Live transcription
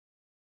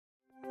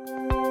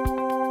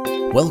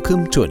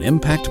Welcome to an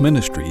Impact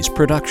Ministries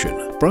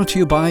production, brought to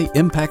you by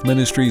Impact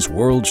Ministries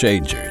World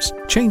Changers,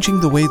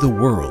 changing the way the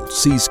world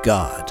sees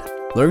God.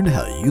 Learn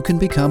how you can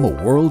become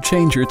a world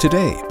changer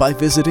today by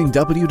visiting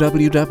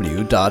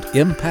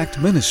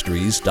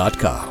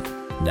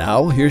www.impactministries.com.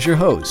 Now, here's your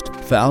host,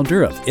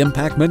 founder of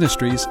Impact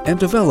Ministries and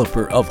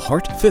developer of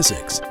Heart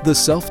Physics, the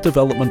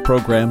self-development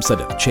programs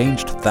that have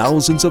changed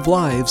thousands of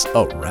lives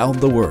around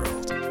the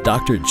world,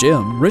 Dr.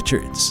 Jim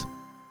Richards.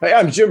 Hey,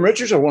 I'm Jim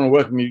Richards. I want to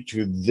welcome you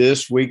to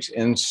this week's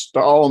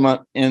installment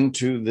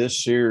into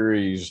this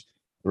series,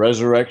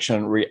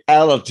 Resurrection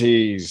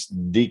Realities,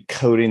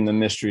 Decoding the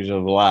Mysteries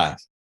of Life.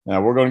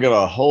 Now, we're going to get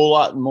a whole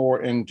lot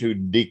more into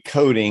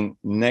decoding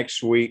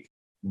next week,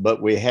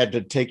 but we had to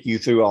take you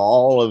through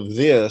all of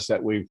this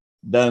that we've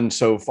done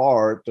so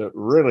far to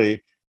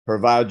really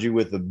provide you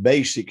with the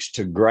basics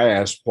to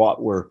grasp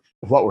what we're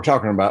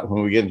talking about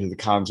when we get into the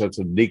concepts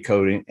of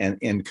decoding and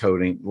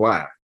encoding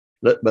life.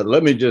 But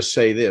let me just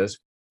say this.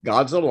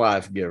 God's a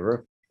life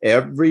giver.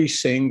 Every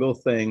single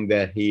thing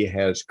that he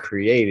has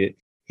created,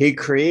 he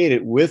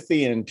created with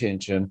the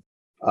intention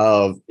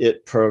of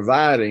it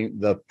providing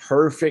the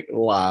perfect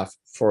life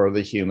for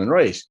the human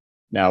race.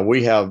 Now,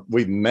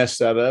 we've messed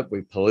that up.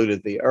 We've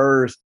polluted the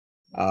earth.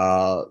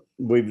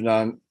 We've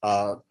done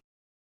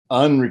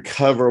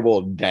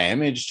unrecoverable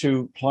damage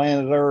to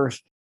planet Earth,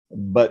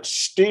 but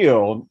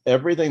still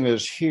everything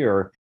that's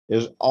here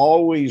is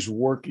always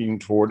working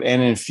toward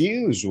and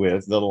infused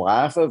with the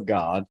life of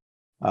God,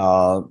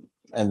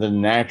 and the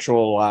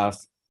natural life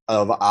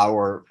of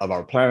our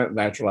planet,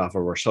 natural life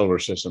of our solar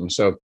system.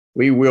 So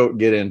we will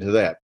get into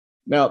that.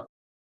 Now,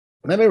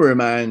 let me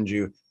remind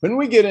you, when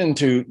we get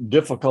into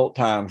difficult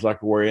times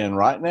like we're in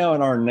right now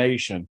in our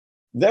nation,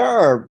 there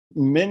are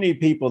many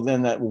people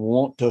then that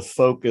want to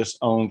focus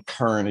on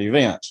current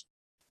events.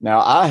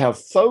 Now, I have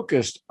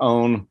focused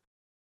on,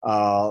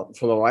 for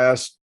the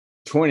last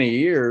 20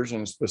 years,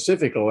 and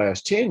specifically the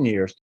last 10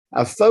 years,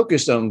 I've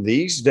focused on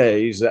these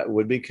days that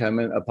would be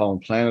coming upon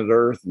planet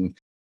Earth and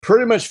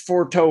pretty much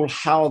foretold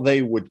how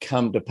they would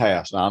come to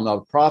pass. Now, I'm not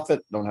a prophet,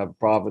 don't have a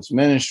prophet's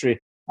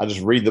ministry. I just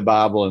read the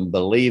Bible and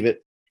believe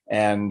it.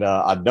 And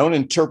I don't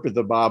interpret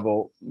the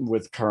Bible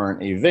with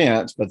current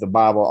events, but the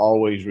Bible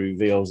always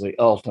reveals the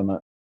ultimate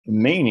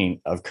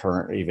meaning of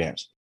current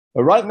events.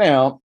 But right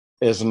now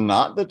is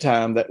not the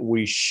time that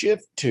we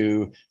shift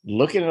to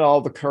looking at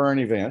all the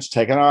current events,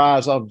 taking our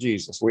eyes off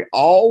Jesus. We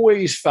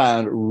always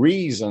find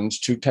reasons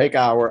to take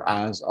our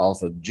eyes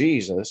off of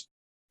Jesus.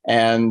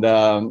 And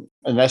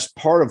that's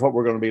part of what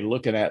we're going to be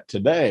looking at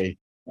today.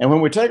 And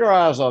when we take our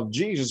eyes off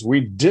Jesus, we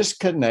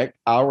disconnect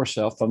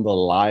ourselves from the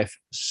life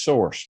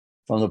source,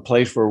 from the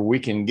place where we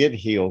can get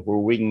healed, where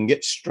we can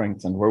get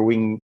strengthened, where we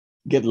can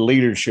get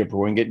leadership,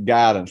 where we can get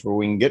guidance, where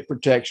we can get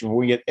protection, where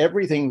we get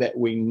everything that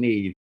we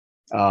need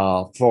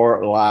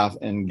for life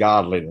and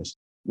godliness.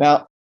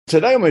 Now,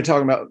 today I'm going to be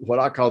talking about what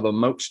I call the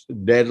most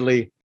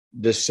deadly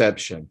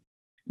deception.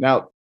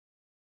 Now,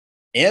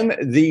 in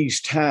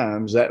these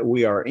times that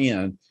we are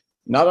in,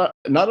 not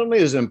only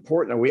is it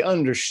important that we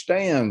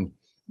understand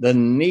the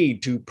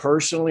need to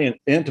personally and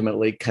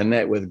intimately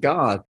connect with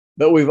God,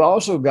 but we've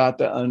also got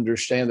to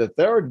understand that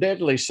there are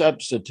deadly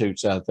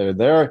substitutes out there.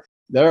 There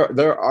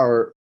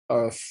are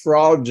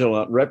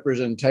fraudulent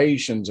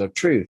representations of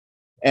truth.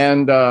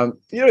 And,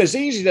 it's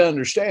easy to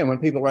understand when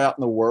people are out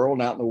in the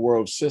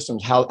world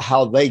systems,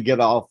 how they get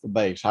off the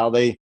base, how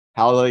they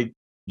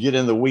get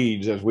in the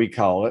weeds, as we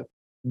call it.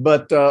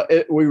 But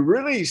we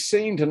really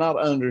seem to not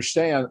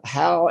understand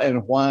how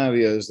and why it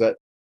is that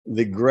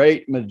the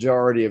great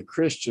majority of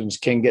Christians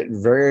can get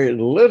very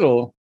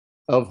little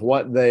of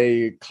what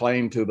they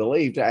claim to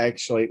believe to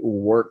actually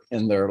work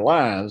in their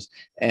lives.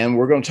 And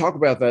we're going to talk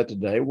about that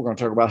today. We're going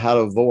to talk about how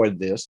to avoid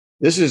this.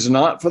 This is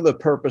not for the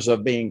purpose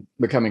of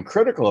becoming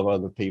critical of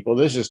other people.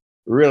 This is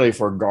really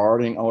for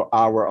guarding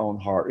our own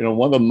heart.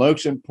 One of the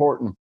most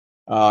important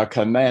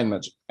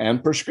commandments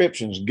and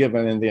prescriptions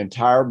given in the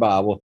entire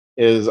Bible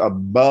is,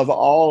 above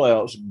all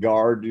else,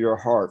 guard your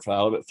heart, for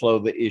out of it flow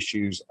the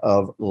issues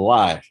of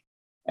life.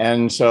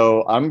 And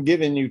so I'm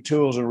giving you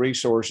tools and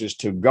resources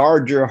to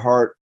guard your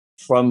heart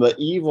from the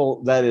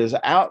evil that is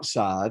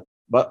outside,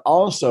 but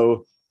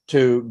also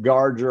to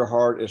guard your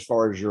heart as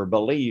far as your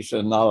beliefs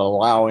and not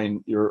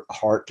allowing your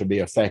heart to be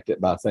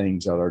affected by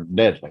things that are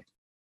deadly.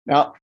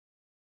 Now,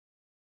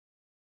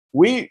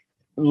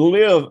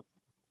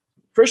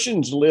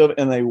 Christians live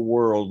in a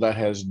world that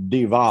has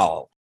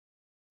devolved.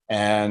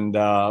 And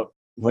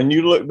when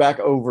you look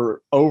back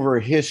over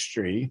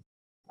history,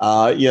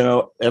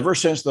 ever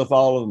since the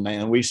fall of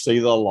man, we see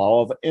the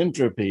law of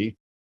entropy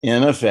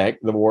in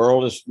effect. The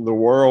world,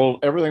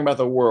 everything about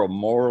the world,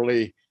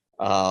 morally,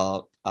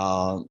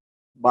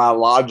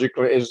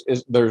 biologically, is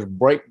there's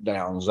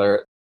breakdowns.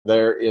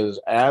 There is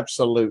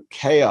absolute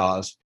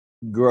chaos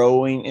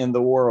growing in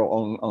the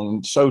world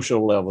on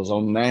social levels,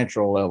 on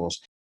natural levels.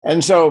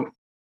 And so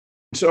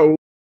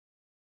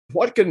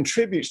what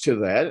contributes to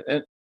that?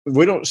 And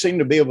we don't seem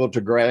to be able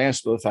to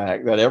grasp the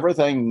fact that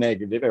everything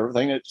negative,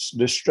 everything that's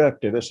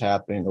destructive that's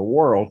happening in the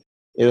world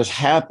is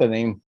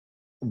happening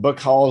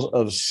because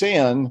of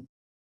sin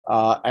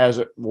as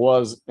it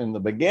was in the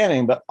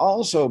beginning, but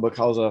also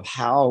because of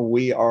how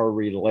we are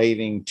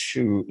relating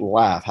to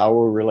life, how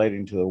we're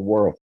relating to the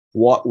world,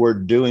 what we're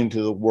doing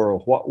to the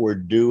world, what we're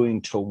doing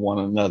to one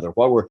another,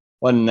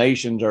 what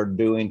nations are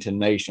doing to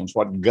nations,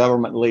 what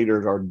government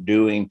leaders are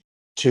doing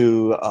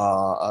to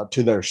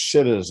their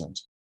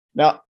citizens.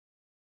 Now,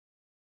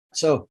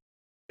 so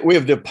we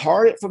have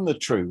departed from the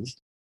truth,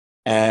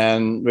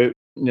 and we,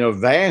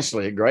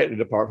 vastly, greatly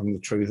depart from the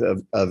truth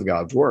of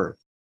God's word.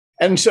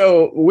 And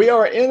so we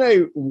are in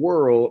a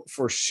world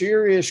for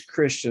serious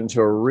Christians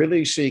who are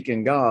really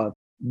seeking God,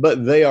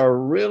 but they are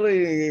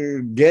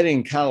really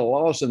getting kind of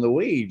lost in the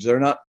weeds. They're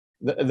not,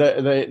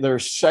 they're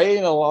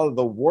saying a lot of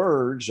the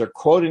words, they're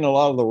quoting a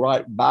lot of the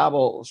right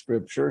Bible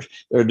scriptures.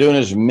 They're doing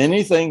as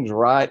many things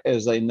right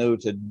as they know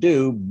to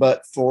do.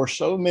 But for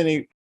so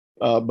many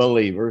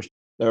believers,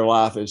 their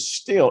life is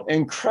still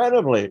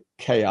incredibly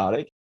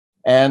chaotic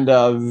and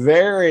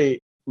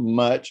very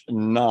much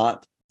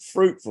not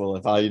fruitful,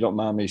 if you don't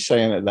mind me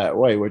saying it that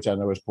way, which I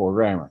know is poor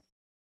grammar.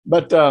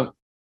 But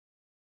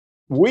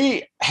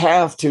we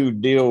have to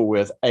deal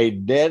with a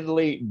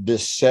deadly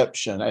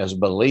deception as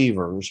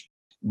believers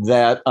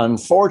that,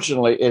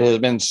 unfortunately, it has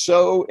been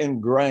so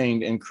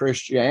ingrained in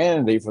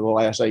Christianity for the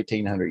last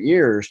 1,800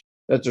 years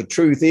that the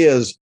truth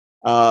is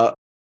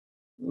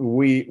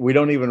we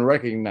don't even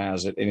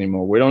recognize it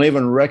anymore. We don't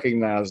even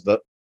recognize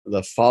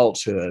the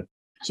falsehood.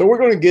 So we're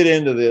going to get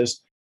into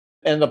this.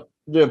 And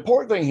the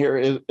important thing here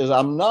is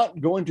I'm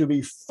not going to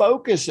be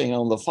focusing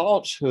on the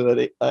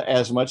falsehood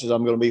as much as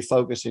I'm going to be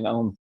focusing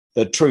on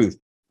the truth,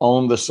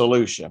 on the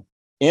solution.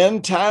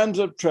 In times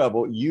of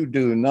trouble, you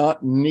do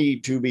not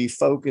need to be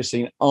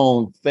focusing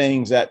on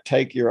things that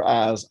take your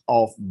eyes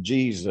off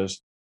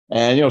Jesus.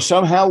 And,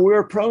 somehow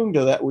we're prone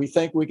to that. We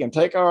think we can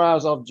take our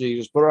eyes off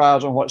Jesus, put our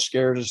eyes on what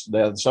scares us to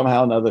death.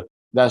 Somehow or another,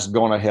 that's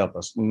going to help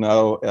us.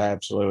 No, it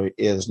absolutely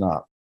is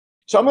not.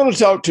 So I'm going to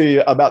talk to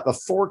you about the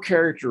 4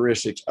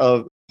 characteristics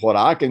of what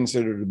I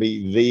consider to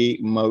be the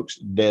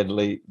most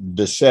deadly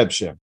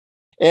deception.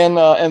 And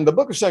in the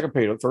book of 2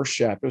 Peter, first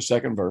chapter,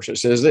 second verse, it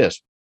says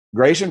this: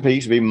 grace and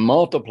peace be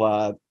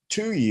multiplied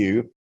to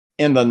you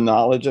in the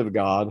knowledge of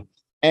God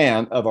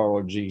and of our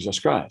Lord Jesus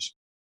Christ.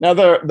 Now,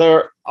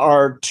 there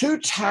are 2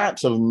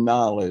 types of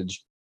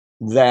knowledge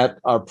that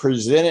are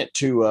presented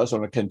to us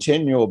on a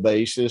continual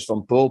basis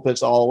from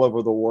pulpits all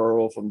over the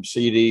world, from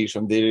CDs,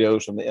 from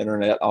videos, from the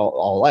internet,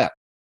 all that.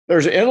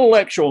 There's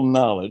intellectual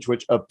knowledge,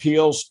 which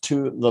appeals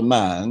to the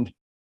mind,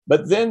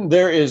 but then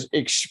there is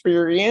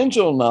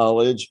experiential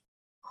knowledge,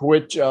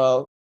 which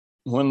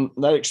when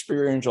that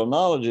experiential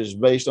knowledge is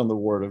based on the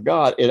Word of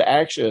God, it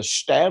actually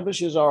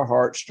establishes our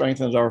heart,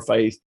 strengthens our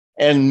faith,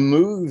 and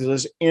moves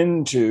us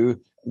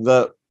into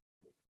the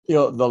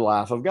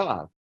life of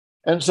God.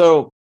 And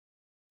so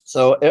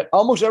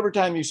almost every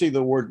time you see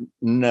the word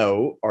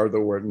know or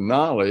the word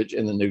knowledge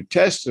in the New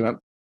Testament,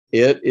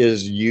 it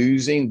is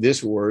using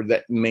this word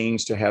that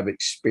means to have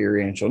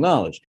experiential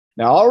knowledge.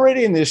 Now,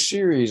 already in this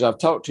series, I've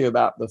talked to you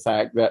about the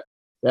fact that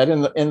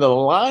in the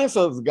life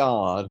of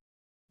God,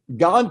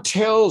 God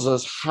tells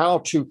us how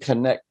to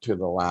connect to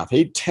the life.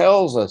 He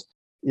tells us,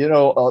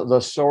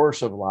 the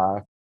source of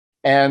life.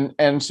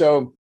 And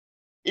so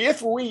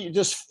if we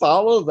just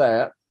follow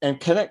that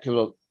and connect to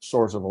the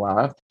source of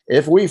life,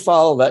 if we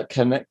follow that,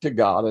 connect to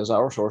God as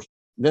our source,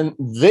 then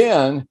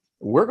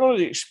we're going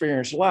to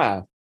experience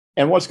life.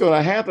 And what's going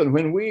to happen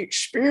when we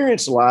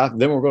experience life,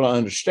 then we're going to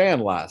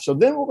understand life. So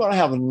then we're going to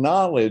have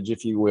knowledge,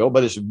 if you will,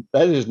 but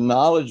that is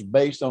knowledge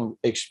based on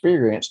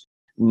experience,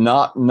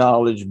 not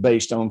knowledge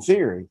based on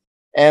theory.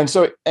 And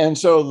so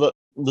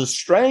the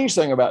strange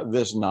thing about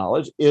this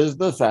knowledge is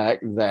the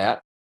fact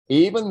that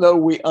even though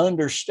we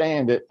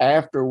understand it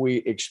after we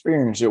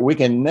experience it, we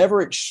can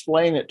never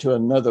explain it to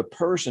another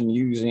person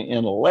using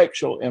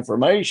intellectual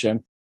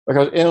information,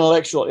 because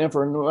intellectual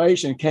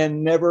information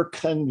can never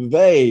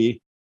convey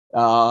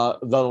the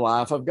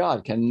life of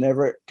God, can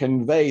never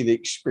convey the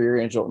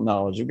experiential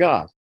knowledge of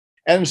God.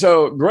 And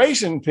so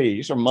grace and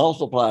peace are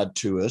multiplied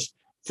to us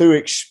through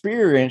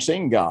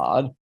experiencing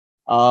God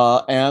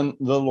and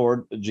the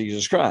Lord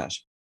Jesus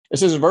Christ. It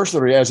says in verse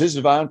 3, as his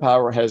divine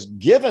power has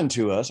given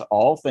to us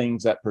all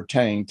things that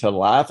pertain to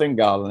life and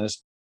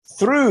godliness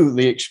through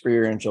the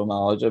experiential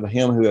knowledge of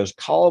him who has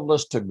called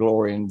us to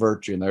glory and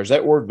virtue. And there's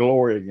that word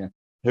glory again,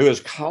 who has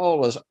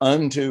called us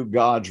unto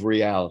God's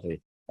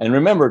reality. And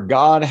remember,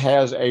 God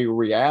has a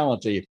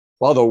reality.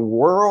 While the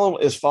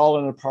world is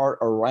falling apart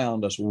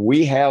around us,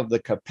 we have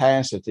the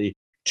capacity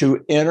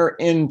to enter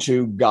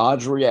into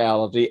God's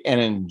reality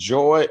and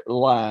enjoy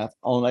life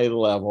on a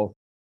level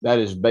that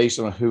is based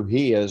on who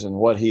he is and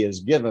what he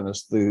has given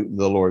us through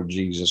the Lord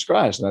Jesus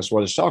Christ. And that's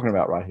what it's talking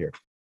about right here.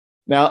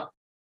 Now,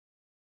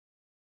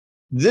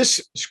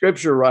 this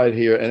scripture right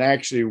here, and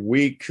actually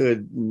we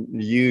could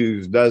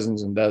use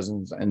dozens and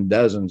dozens and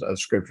dozens of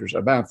scriptures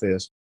about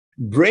this,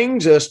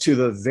 brings us to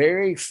the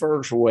very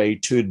first way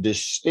to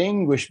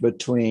distinguish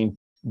between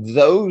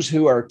those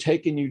who are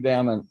taking you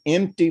down an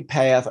empty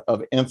path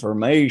of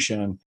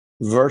information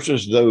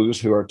versus those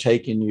who are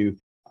taking you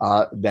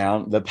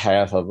down the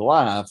path of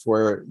life,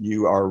 where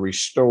you are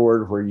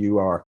restored, where you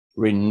are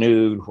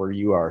renewed, where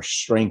you are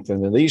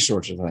strengthened, and these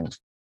sorts of things.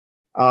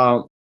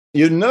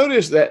 You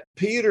notice that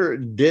Peter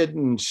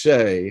didn't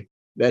say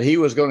that he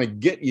was going to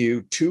get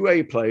you to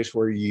a place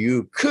where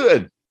you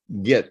could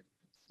get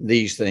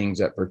these things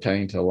that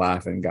pertain to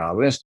life and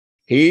godliness.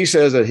 He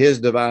says that his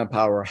divine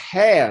power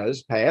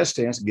has, past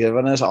tense,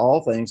 given us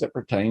all things that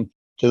pertain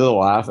to the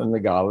life and the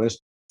godliness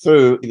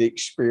through the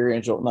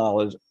experiential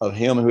knowledge of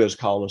him who has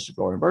called us to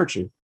glory and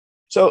virtue.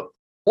 So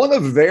one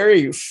of the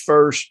very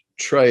first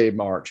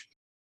trademarks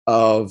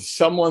of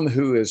someone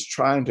who is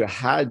trying to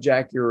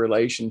hijack your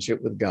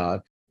relationship with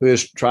God, who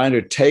is trying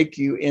to take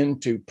you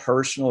into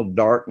personal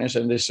darkness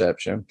and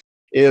deception,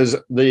 is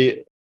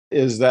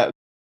that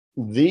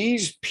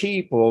these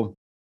people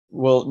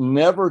will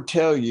never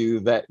tell you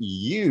that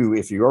you,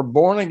 if you are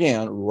born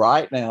again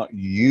right now,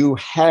 you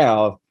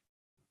have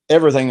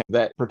everything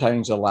that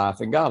pertains to life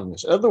and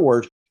godliness. In other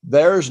words,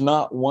 there's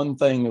not one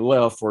thing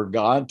left for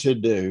God to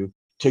do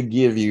to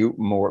give you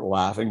more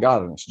life and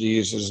godliness.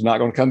 Jesus is not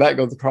going to come back,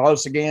 go to the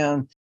cross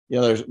again.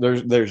 You know,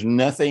 there's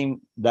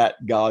nothing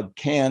that God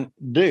can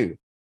do.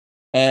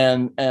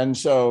 And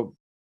so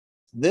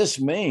this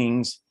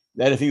means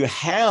that if you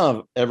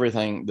have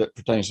everything that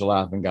pertains to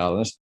life and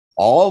godliness,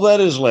 all that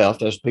is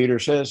left, as Peter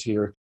says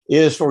here,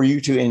 is for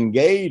you to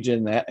engage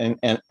in that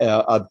and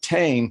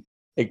obtain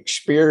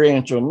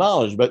experiential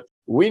knowledge. But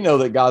we know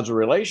that God's a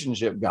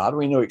relationship God.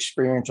 We know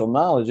experiential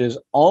knowledge is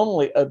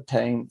only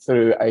obtained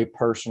through a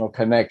personal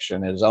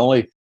connection. It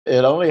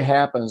only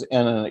happens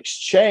in an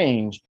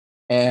exchange,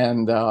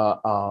 and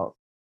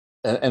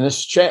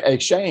this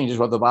exchange is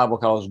what the Bible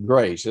calls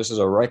grace. This is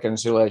a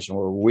reconciliation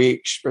where we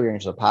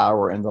experience the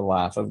power and the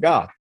life of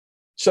God.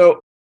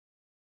 So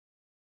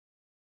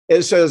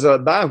it says,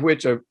 by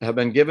which have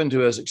been given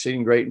to us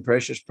exceeding great and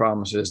precious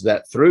promises,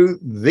 that through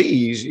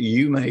these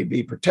you may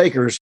be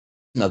partakers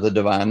of the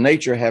divine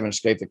nature, having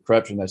escaped the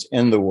corruption that's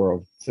in the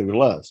world through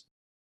lust.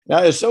 Now,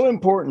 it's so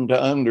important to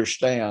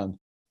understand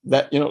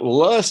that,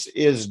 lust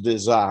is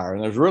desire,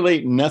 and there's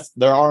really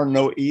there are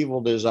no evil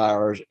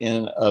desires in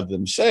and of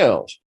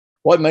themselves.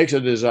 What makes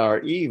a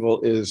desire evil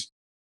is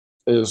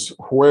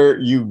where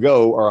you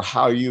go or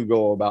how you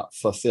go about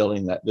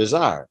fulfilling that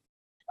desire.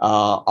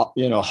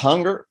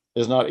 Hunger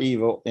is not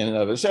evil in and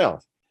of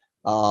itself.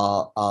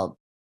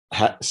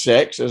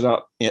 Sex is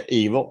not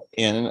evil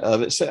in and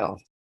of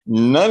itself.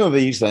 None of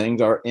these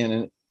things are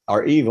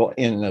evil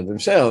in and of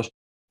themselves,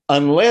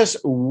 unless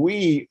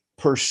we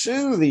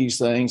pursue these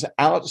things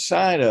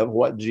outside of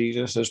what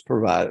Jesus has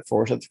provided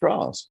for us at the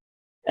cross.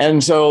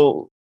 And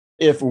so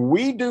if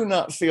we do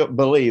not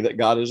believe that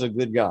God is a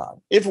good God,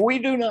 if we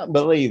do not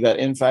believe that,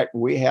 in fact,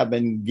 we have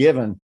been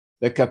given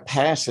the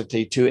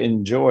capacity to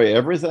enjoy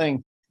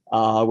everything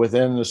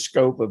within the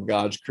scope of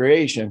God's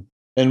creation,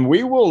 then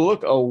we will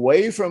look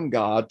away from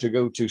God to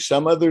go to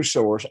some other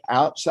source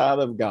outside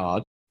of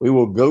God. We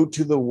will go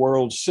to the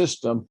world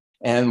system,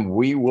 and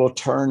we will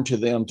turn to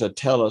them to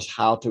tell us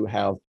how to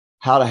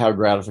have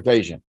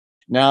gratification.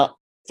 Now,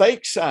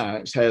 fake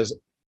science has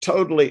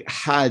totally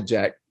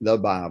hijacked the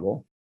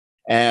Bible.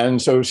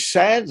 And so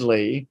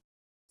sadly,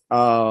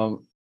 for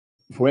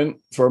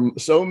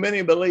so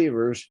many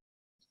believers,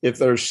 if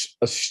there's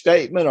a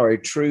statement or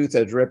a truth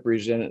that's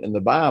represented in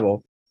the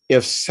Bible,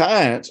 if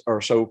science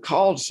or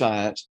so-called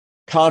science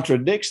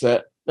contradicts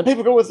that, then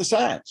people go with the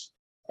science,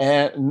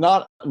 and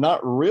not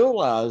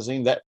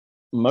realizing that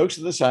most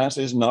of the science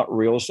is not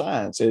real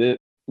science. Matter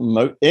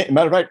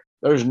of fact,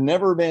 there's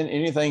never been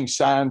anything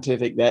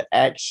scientific that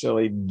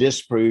actually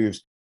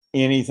disproves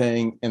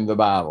anything in the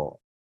Bible.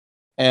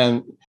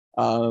 And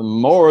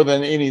more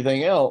than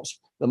anything else,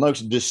 the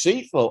most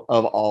deceitful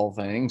of all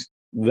things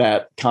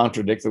that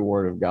contradict the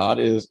Word of God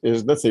is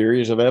the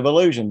theories of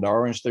evolution,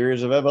 Darwin's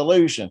theories of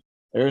evolution.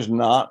 There's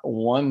not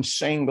one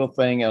single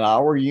thing in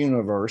our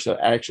universe that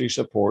actually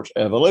supports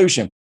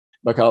evolution,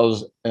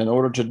 because in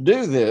order to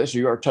do this,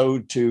 you are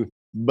told to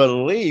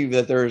believe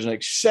that there is an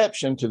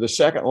exception to the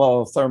second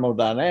law of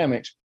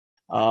thermodynamics,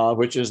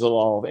 which is the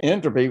law of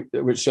entropy,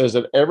 which says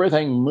that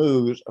everything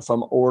moves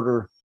from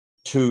order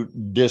to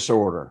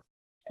disorder.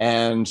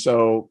 And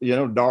so,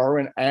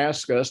 Darwin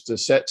asked us to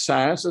set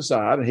science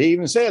aside. And he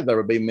even said there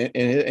would be,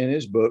 in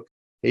his book,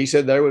 he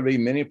said there would be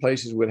many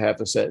places we'd have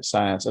to set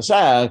science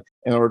aside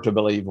in order to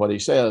believe what he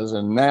says.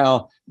 And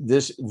now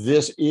this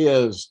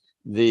is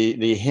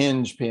the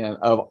hinge pin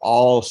of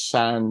all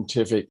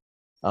scientific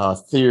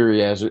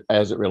theory as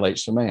it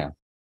relates to man.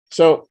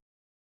 So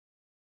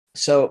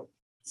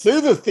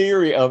through the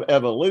theory of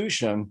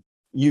evolution,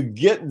 you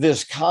get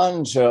this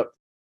concept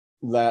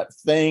that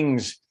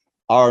things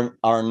are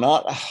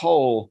not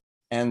whole,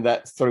 and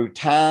that through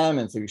time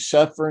and through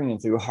suffering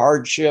and through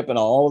hardship and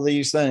all of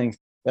these things,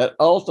 that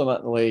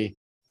ultimately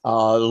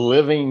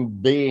living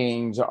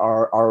beings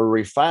are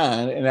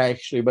refined and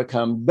actually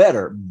become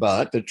better.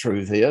 But the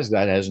truth is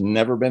that has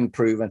never been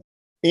proven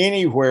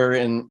anywhere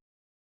in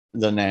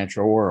the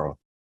natural world.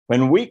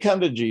 When we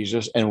come to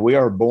Jesus and we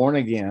are born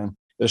again,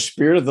 the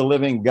Spirit of the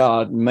living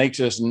God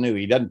makes us new.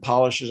 He doesn't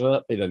polish us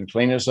up. He doesn't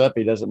clean us up.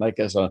 He doesn't make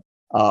us a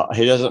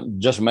He doesn't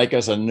just make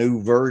us a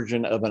new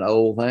version of an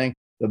old thing.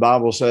 The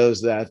Bible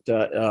says that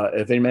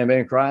if any man be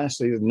in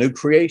Christ, he's a new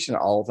creation.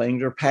 All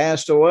things are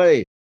passed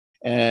away,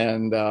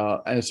 and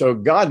so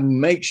God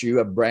makes you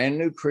a brand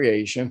new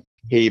creation.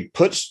 He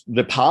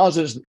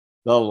deposits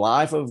the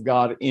life of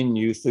God in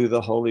you through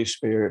the Holy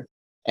Spirit,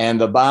 and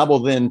the Bible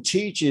then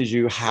teaches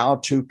you how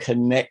to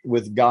connect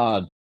with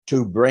God,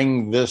 to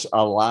bring this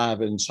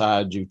alive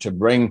inside you, to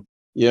bring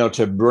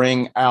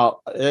out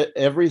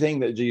everything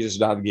that Jesus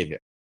died to give you.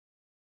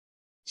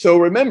 So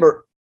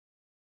remember,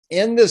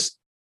 in this,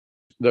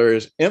 there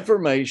is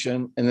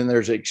information and then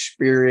there's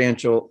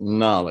experiential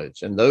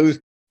knowledge. And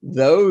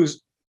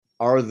those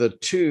are the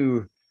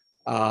two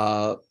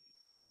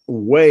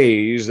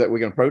ways that we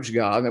can approach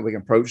God, that we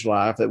can approach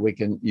life, that we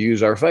can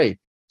use our faith.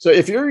 So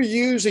if you're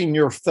using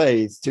your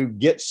faith to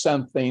get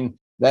something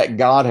that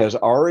God has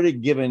already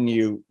given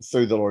you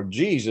through the Lord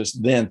Jesus,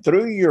 then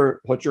through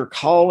what you're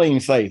calling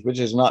faith, which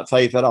is not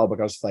faith at all,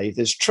 because faith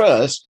is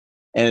trust,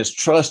 and it's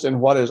trust in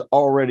what has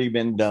already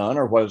been done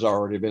or what has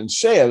already been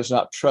said. It's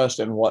not trust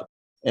in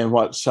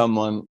what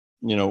someone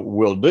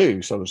will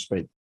do, so to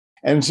speak.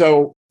 And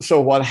so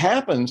what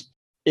happens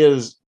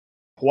is,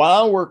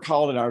 while we're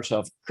calling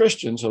ourselves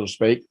Christians, so to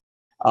speak,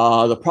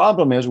 the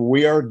problem is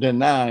we are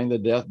denying the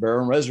death,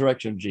 burial, and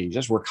resurrection of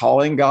Jesus. We're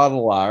calling God a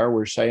liar.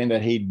 We're saying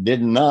that he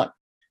did not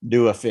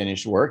do a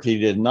finished work. He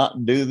did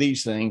not do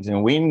these things.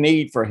 And we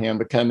need for him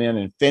to come in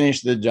and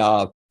finish the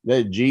job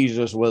that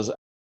Jesus was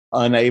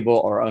unable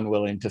or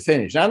unwilling to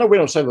finish. Now, I know we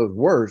don't say those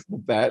words,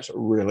 but that's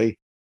really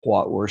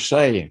what we're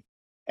saying.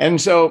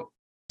 And so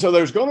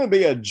there's going to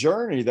be a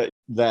journey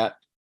that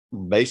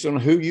based on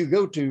who you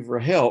go to for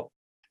help,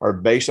 or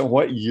based on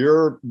what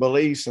your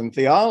beliefs and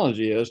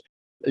theology is,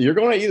 you're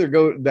going to either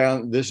go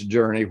down this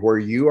journey where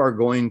you are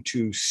going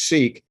to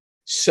seek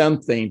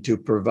something to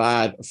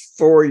provide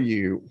for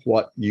you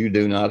what you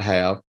do not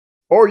have,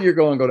 or you're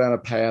going to go down a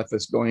path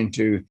that's going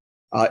to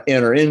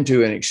enter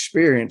into and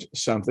experience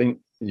something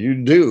you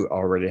do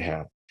already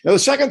have. Now, the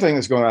second thing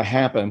that's going to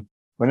happen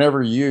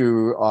whenever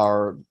you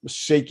are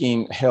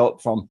seeking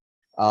help from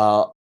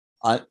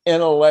an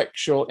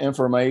intellectual,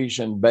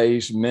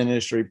 information-based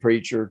ministry,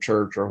 preacher,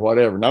 church, or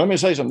whatever. Now, let me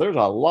say something. There's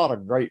a lot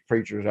of great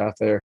preachers out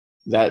there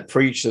that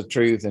preach the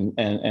truth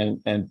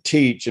and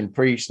teach and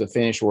preach the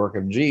finished work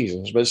of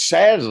Jesus. But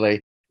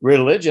sadly,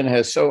 religion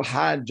has so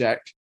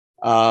hijacked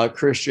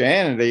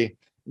Christianity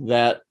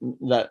that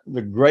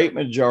the great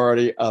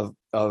majority of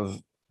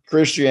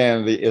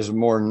Christianity is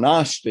more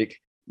Gnostic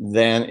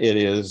than it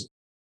is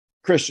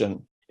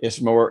Christian.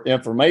 It's more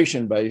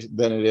information-based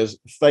than it is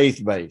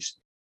faith-based.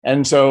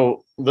 And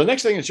so the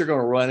next thing that you're going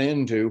to run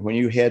into when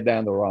you head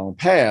down the wrong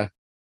path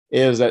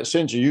is that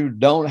since you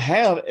don't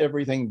have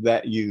everything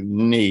that you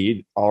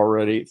need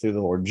already through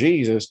the Lord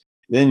Jesus,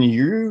 then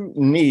you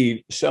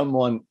need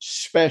someone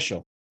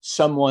special,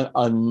 someone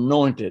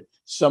anointed,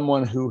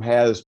 someone who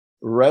has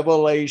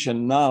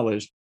revelation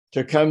knowledge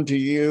to come to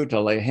you, to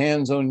lay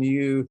hands on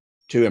you,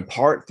 to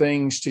impart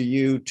things to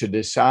you, to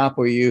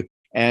disciple you,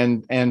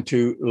 and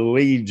to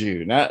lead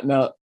you.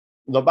 Now,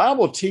 the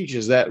Bible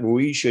teaches that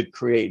we should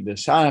create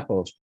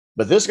disciples,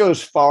 but this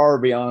goes far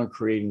beyond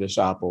creating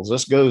disciples.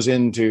 This goes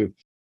into,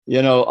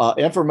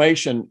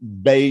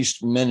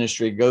 information-based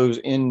ministry goes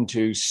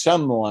into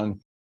someone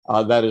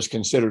that is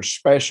considered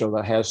special,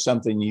 that has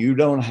something you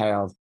don't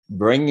have,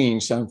 bringing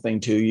something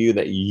to you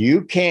that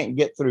you can't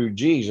get through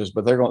Jesus,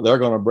 but they're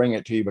going to bring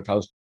it to you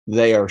because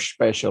they are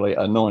specially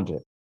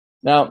anointed.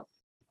 Now,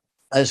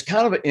 it's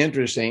kind of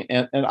interesting,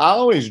 and I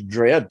always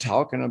dread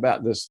talking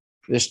about this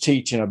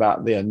teaching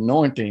about the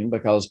anointing,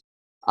 because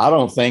I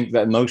don't think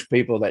that most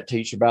people that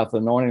teach about the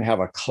anointing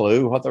have a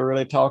clue what they're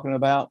really talking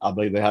about. I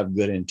believe they have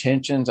good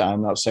intentions.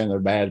 I'm not saying they're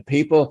bad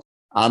people.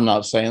 I'm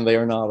not saying they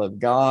are not of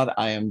God.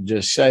 I am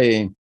just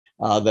saying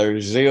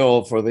their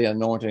zeal for the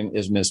anointing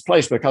is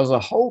misplaced, because the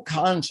whole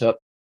concept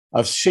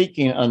of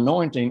seeking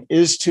anointing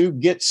is to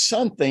get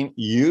something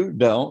you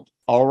don't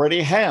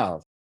already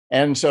have.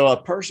 And so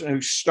a person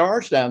who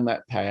starts down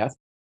that path,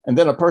 and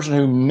then a person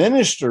who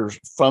ministers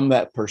from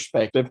that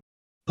perspective,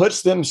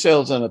 puts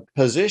themselves in a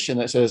position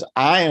that says,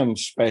 I am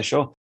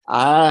special.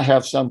 I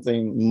have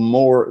something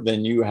more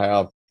than you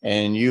have,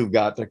 and you've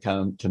got to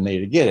come to me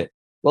to get it.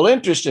 Well,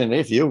 interestingly,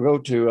 if you'll go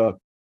to a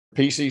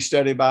PC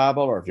Study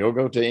Bible, or if you'll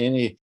go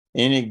to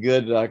any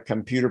good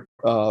computer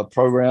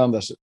program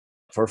that's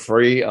for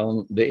free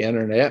on the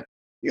internet,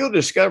 you'll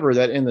discover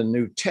that in the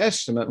New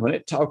Testament, when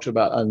it talks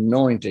about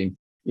anointing,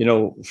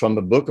 from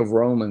the book of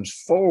Romans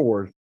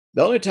forward,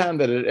 the only time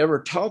that it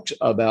ever talks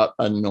about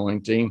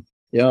anointing,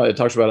 it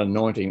talks about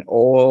anointing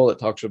oil, it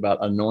talks about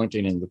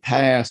anointing in the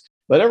past,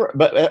 but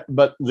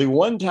the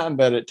one time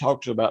that it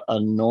talks about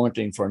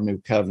anointing for a new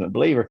covenant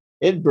believer,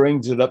 it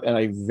brings it up in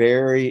a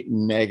very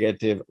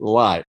negative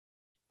light.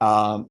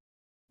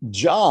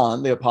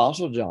 John, the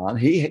Apostle John,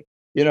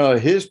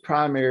 his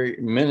primary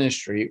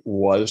ministry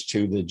was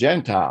to the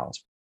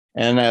Gentiles.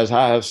 And as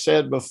I have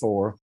said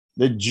before,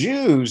 the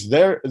Jews,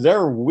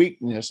 their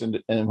weakness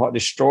and what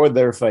destroyed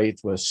their faith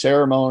was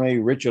ceremony,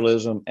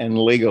 ritualism, and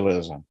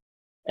legalism.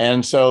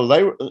 And so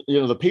they were,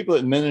 the people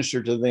that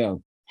ministered to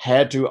them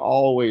had to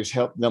always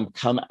help them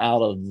come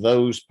out of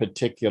those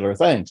particular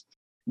things.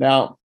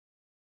 Now,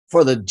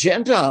 for the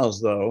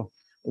Gentiles, though,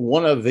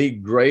 one of the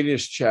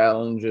greatest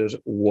challenges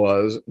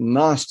was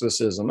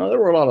Gnosticism. Now, there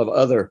were a lot of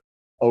other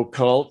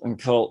occult and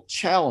cult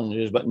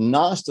challenges, but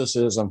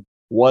Gnosticism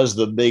was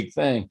the big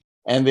thing.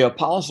 And the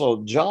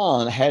Apostle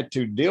John had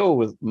to deal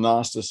with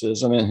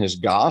Gnosticism in his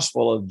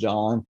Gospel of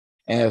John,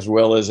 as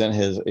well as in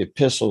his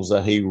epistles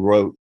that he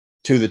wrote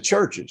to the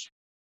churches.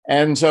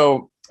 And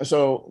so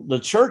the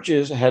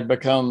churches had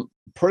become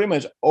pretty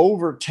much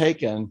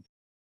overtaken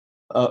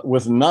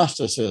with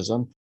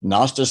Gnosticism.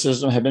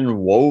 Gnosticism had been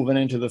woven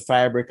into the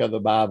fabric of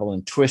the Bible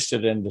and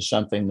twisted into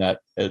something that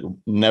it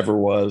never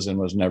was and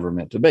was never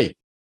meant to be.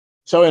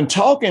 So in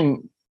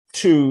talking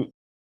to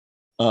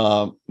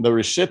the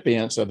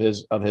recipients of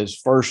his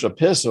first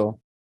epistle,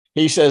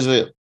 he says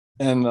that,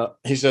 and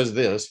he says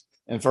this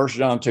in 1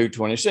 John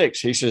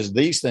 2:26. He says,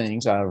 "These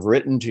things I have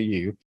written to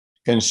you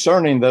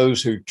concerning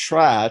those who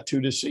try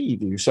to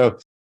deceive you." So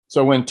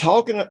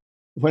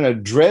when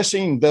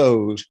addressing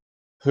those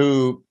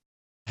who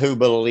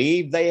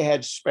believed they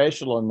had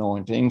special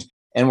anointings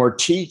and were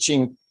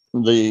teaching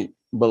the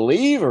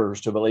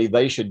believers to believe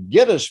they should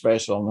get a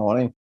special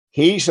anointing,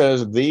 he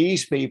says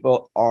these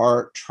people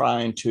are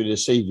trying to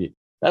deceive you.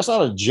 That's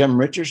not a Jim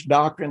Richards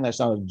doctrine. That's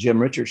not a Jim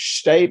Richards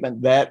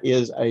statement. That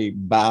is a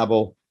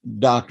Bible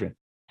doctrine.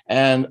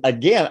 And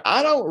again,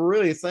 I don't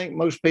really think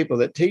most people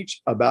that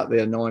teach about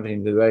the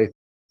anointing today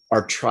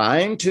are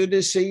trying to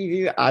deceive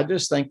you. I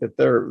just think that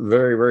they're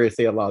very, very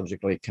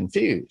theologically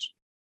confused.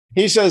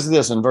 He says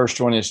this in verse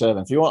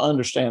 27, if you want to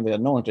understand the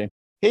anointing,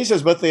 he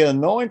says, "But the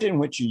anointing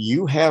which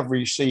you have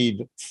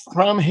received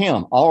from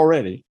him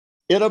already,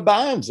 it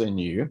abides in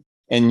you,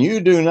 and you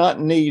do not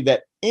need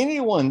that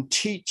anyone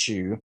teach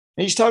you."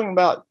 And he's talking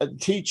about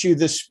teach you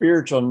this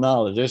spiritual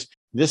knowledge,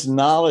 this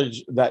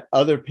knowledge that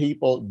other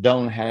people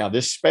don't have,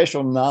 this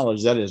special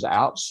knowledge that is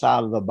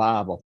outside of the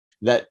Bible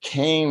that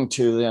came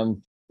to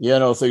them,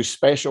 through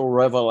special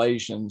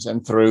revelations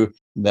and through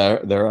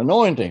their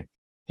anointing.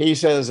 He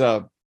says,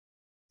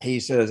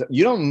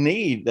 you don't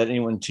need that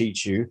anyone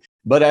teach you,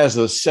 but as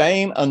the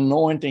same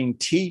anointing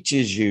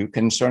teaches you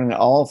concerning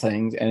all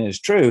things and is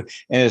true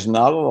and is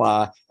not a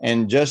lie,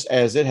 and just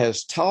as it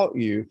has taught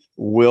you,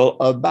 will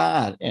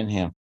abide in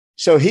him.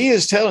 So he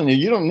is telling you,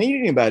 you don't need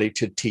anybody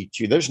to teach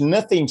you. There's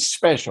nothing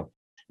special.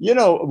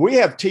 We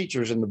have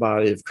teachers in the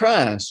body of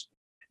Christ,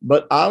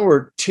 but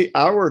our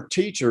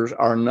teachers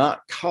are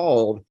not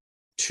called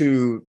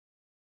to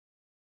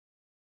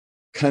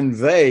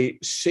convey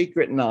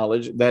secret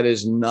knowledge that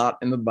is not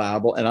in the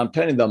Bible. And I'm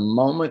telling you, the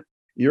moment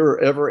you're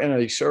ever in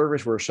a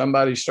service where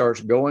somebody starts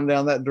going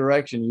down that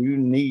direction, you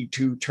need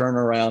to turn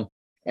around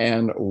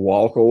and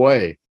walk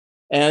away.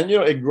 And,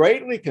 it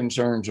greatly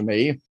concerns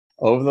me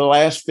over the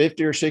last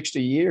 50 or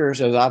 60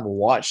 years as I've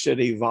watched it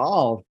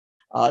evolve.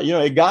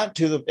 It got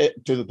to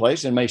the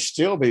place, and may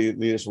still be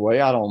this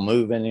way. I don't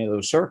move any of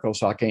those circles,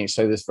 so I can't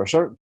say this for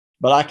certain.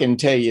 But I can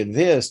tell you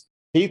this.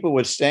 People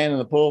would stand in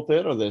the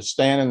pulpit, or they'd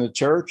stand in the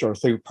church, or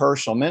through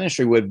personal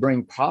ministry would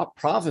bring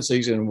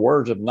prophecies and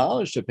words of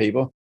knowledge to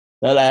people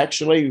that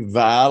actually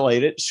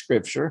violated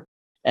Scripture.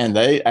 And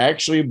they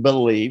actually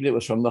believed it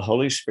was from the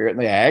Holy Spirit. And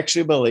they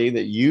actually believed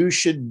that you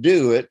should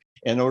do it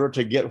in order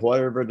to get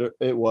whatever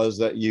it was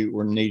that you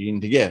were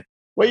needing to get.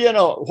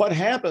 Well, what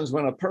happens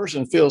when a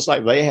person feels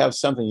like they have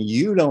something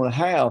you don't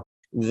have,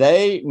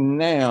 they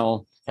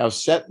now have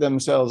set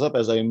themselves up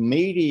as a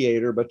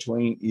mediator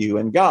between you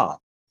and God.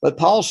 But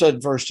Paul said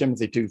in 1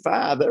 Timothy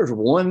 2:5, there's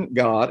one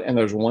God and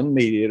there's one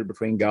mediator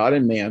between God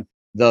and men,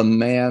 the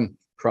man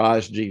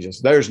Christ Jesus.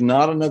 There's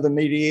not another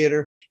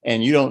mediator,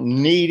 and you don't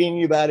need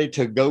anybody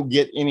to go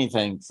get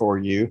anything for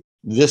you.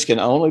 This can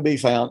only be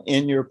found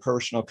in your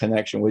personal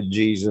connection with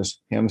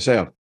Jesus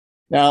himself.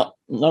 Now,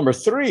 number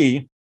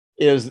 3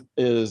 is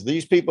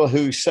these people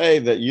who say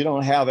that you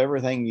don't have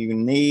everything you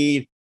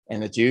need,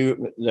 and that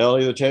they'll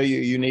either tell you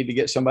you need to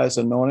get somebody that's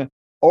anointed,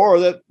 or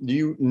that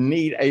you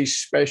need a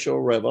special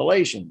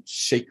revelation,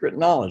 secret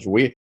knowledge.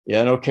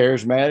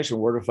 Charismatics and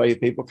Word of Faith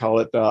people call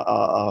it, they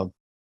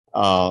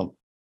call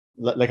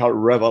it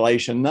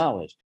revelation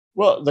knowledge.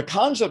 Well, the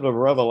concept of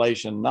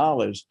revelation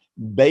knowledge,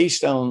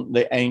 based on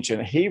the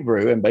ancient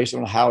Hebrew and based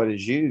on how it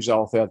is used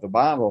all throughout the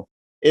Bible,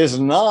 is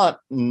not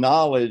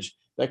knowledge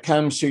that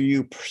comes to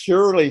you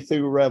purely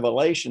through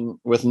revelation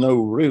with no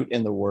root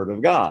in the Word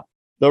of God.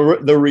 The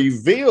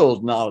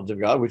revealed knowledge of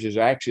God, which is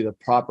actually the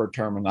proper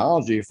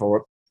terminology for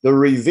it, the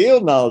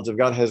revealed knowledge of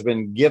God has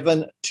been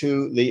given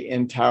to the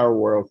entire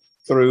world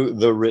through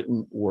the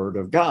written Word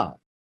of God.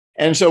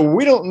 And so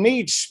we don't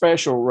need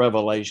special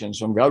revelations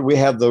from God. We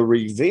have the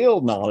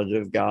revealed knowledge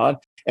of God.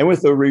 And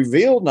with the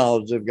revealed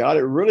knowledge of God,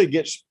 it really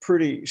gets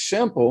pretty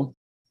simple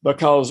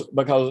because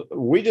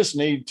we just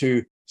need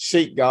to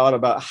seek God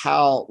about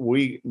how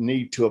we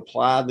need to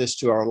apply this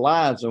to our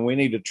lives. And we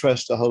need to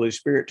trust the Holy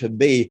Spirit to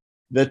be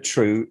the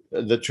true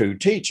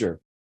teacher.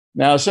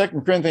 Now, 2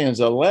 Corinthians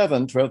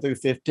 11, 12 through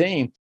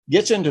 15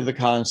 gets into the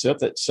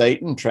concept that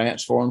Satan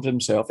transforms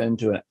himself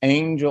into an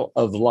angel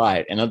of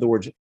light. In other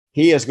words,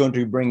 he is going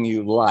to bring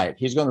you light.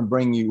 He's going to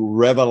bring you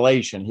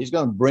revelation. He's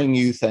going to bring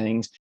you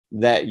things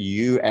that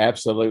you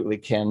absolutely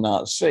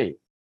cannot see.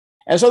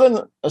 And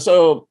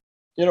so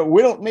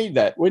we don't need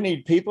that. We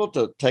need people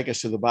to take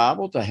us to the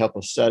Bible, to help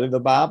us study the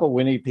Bible.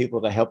 We need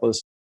people to help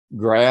us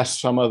grasp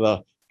some of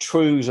the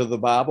truths of the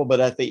Bible. But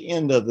at the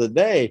end of the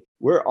day,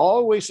 we're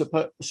always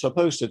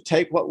supposed to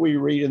take what we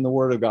read in the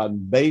Word of God,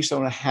 and based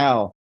on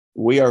how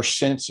we are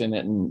sensing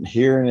it and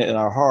hearing it in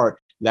our heart,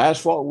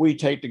 that's what we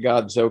take to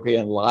God and say, okay,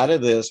 in light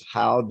of this,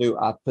 how do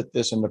I put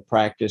this into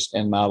practice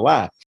in my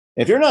life?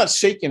 If you're not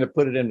seeking to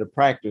put it into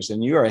practice,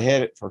 then you are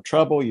headed for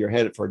trouble, you're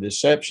headed for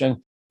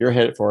deception, you're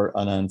headed for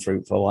an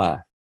unfruitful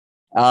life.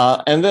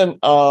 And then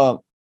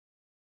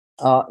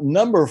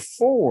number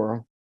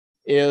 4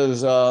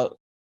 is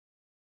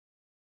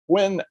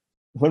when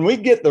we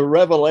get the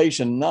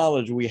revelation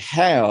knowledge we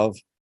have,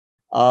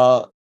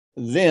 when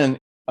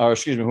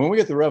we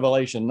get the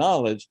revelation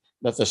knowledge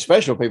that the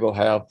special people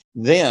have,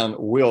 then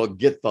we'll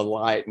get the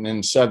light, and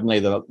then suddenly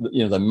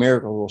the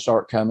miracles will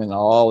start coming,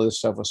 all this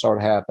stuff will start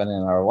happening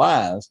in our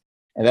lives.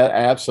 And that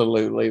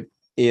absolutely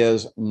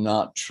is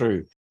not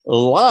true.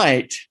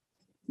 Light,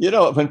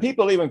 when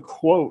people even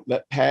quote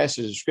that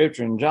passage of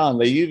scripture in John,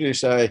 they usually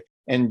say,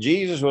 and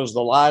Jesus was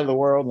the light of the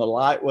world, and the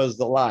light was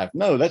the life.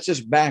 No, that's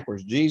just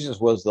backwards. Jesus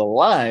was the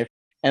life,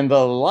 and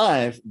the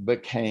life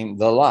became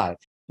the light.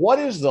 What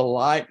is the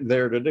light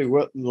there to do?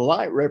 Well, the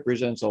light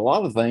represents a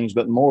lot of things,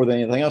 but more than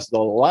anything else, the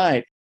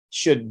light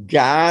should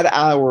guide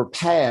our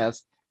path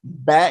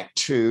back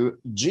to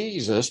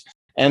Jesus,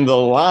 and the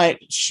light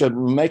should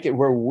make it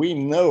where we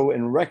know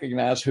and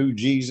recognize who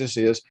Jesus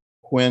is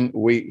when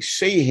we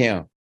see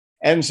him.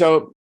 And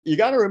so you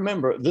got to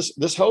remember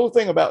this whole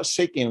thing about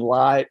seeking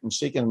light and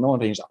seeking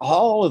anointings,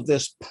 all of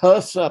this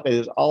puffs up. It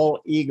is all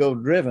ego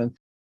driven,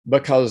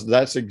 because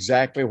that's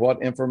exactly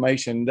what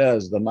information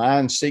does. The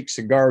mind seeks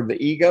to guard the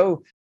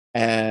ego,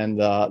 and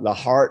the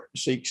heart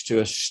seeks to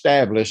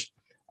establish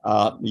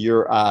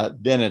your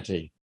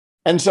identity.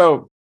 And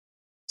so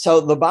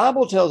the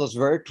Bible tells us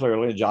very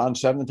clearly, John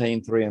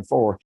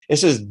 17:3-4, it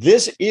says,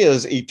 this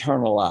is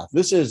eternal life.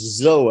 This is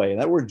Zoe.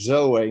 That word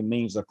Zoe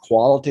means the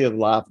quality of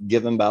life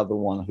given by the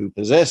one who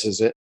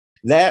possesses it,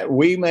 that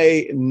we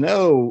may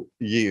know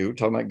you,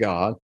 talking about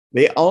God,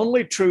 the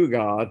only true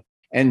God,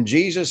 and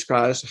Jesus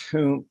Christ,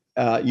 whom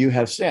you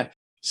have sent.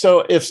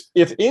 So if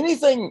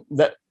anything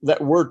that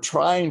we're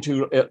trying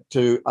to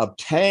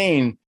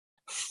obtain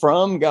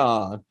from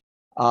God,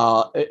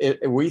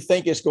 we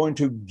think it's going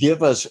to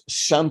give us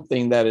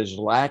something that is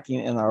lacking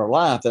in our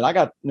life, then I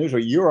got news for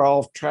you. You're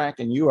off track,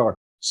 and you are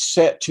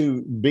set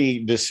to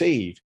be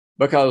deceived,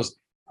 because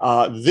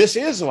this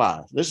is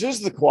life. This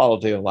is the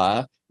quality of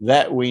life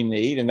that we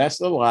need, and that's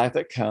the life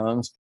that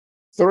comes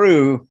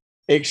through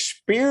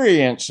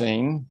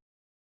experiencing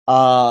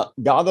God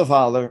the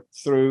Father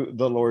through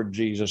the Lord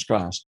Jesus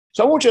Christ.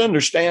 So I want you to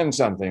understand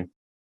something.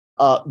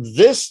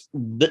 This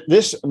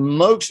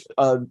most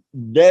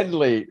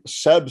deadly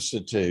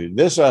substitute,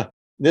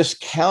 this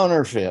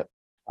counterfeit,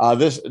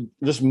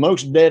 this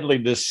most deadly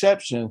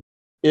deception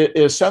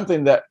is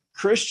something that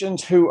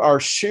Christians who are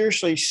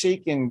seriously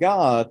seeking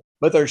God,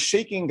 but they're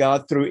seeking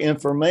God through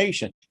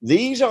information.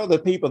 These are the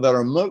people that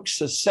are most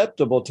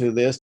susceptible to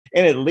this,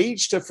 and it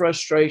leads to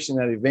frustration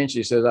that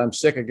eventually says, I'm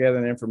sick of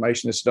gathering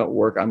information. This don't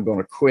work. I'm going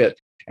to quit.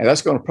 And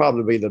that's going to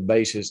probably be the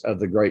basis of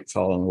the great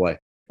falling away.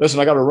 Listen,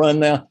 I got to run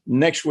now.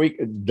 Next week,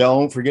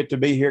 don't forget to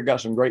be here.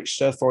 Got some great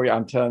stuff for you.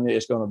 I'm telling you,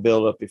 it's going to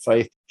build up your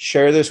faith.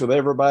 Share this with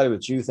everybody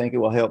that you think it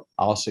will help.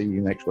 I'll see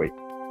you next week.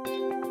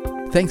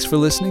 Thanks for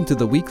listening to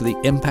the weekly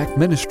Impact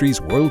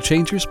Ministries World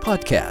Changers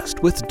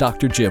podcast with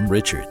Dr. Jim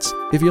Richards.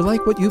 If you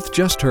like what you've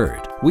just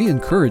heard, we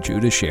encourage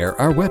you to share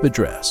our web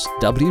address,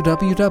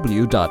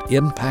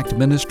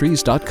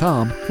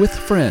 www.impactministries.com, with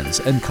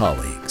friends and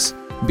colleagues.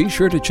 Be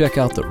sure to check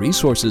out the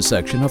resources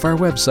section of our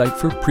website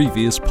for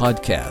previous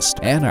podcasts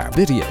and our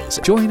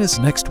videos. Join us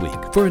next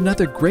week for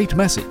another great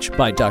message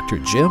by Dr.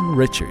 Jim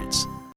Richards.